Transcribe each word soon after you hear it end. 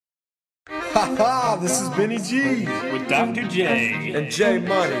Ha, this is Benny G. With Dr. J. And J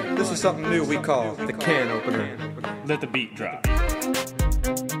Money. This is something new we call the can opener. Let the beat drop.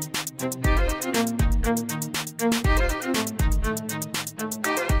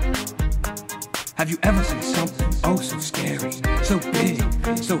 Have you ever seen something oh so scary, so big,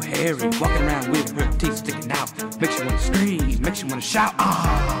 so hairy, walking around with her teeth sticking out, makes you wanna scream, makes you wanna shout,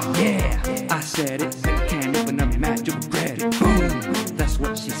 ah, yeah, I said it, make a can open up your mouth, you'll regret it, boom, that's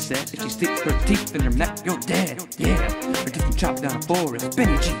what she said, if she sticks her teeth in her neck, you're dead, yeah, or just can chop down a forest,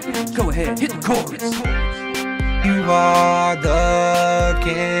 Benny G, go ahead, hit the chorus. You are the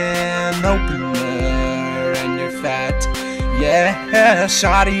can opener and you're fat. Yeah,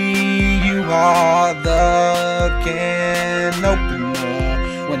 shawty, you are the can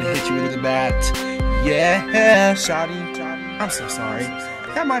opener. Wanna hit you with a bat. Yeah, shawty. I'm so sorry.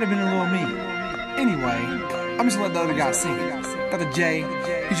 That might have been a little mean. Anyway, I'm just gonna let the other guy sing it. Dr. J,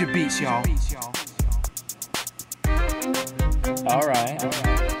 here's your beats, y'all. Alright.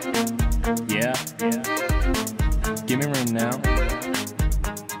 Yeah. Give me room now.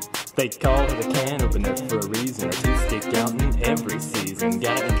 They call her the can opener for a reason. Her teeth stick out in every season.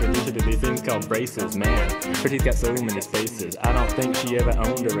 Gotta introduce her to these things called braces, man. Her teeth got so many spaces. I don't think she ever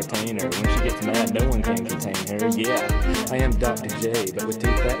owned a retainer. When she gets mad, no one can contain her. Yeah, I am Dr. J, but with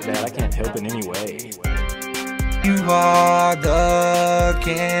teeth that bad, I can't help it anyway. You are the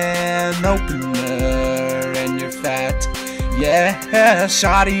can opener and you're fat. Yeah,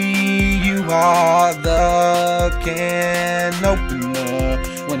 shawty, you are the can opener.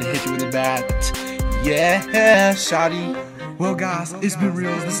 Wanna hit you with a bat. Yeah, shawty. Well, guys, it's been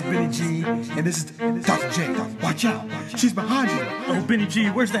real. This is Benny G, and this is Dr. J. Watch out. She's behind you. Oh, Benny G,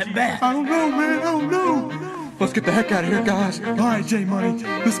 where's that bat? I don't know, man. I don't know. Let's get the heck out of here, guys. All right, J Money.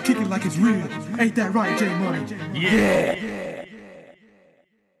 Let's kick it like it's real. Ain't that right, J Money? Yeah.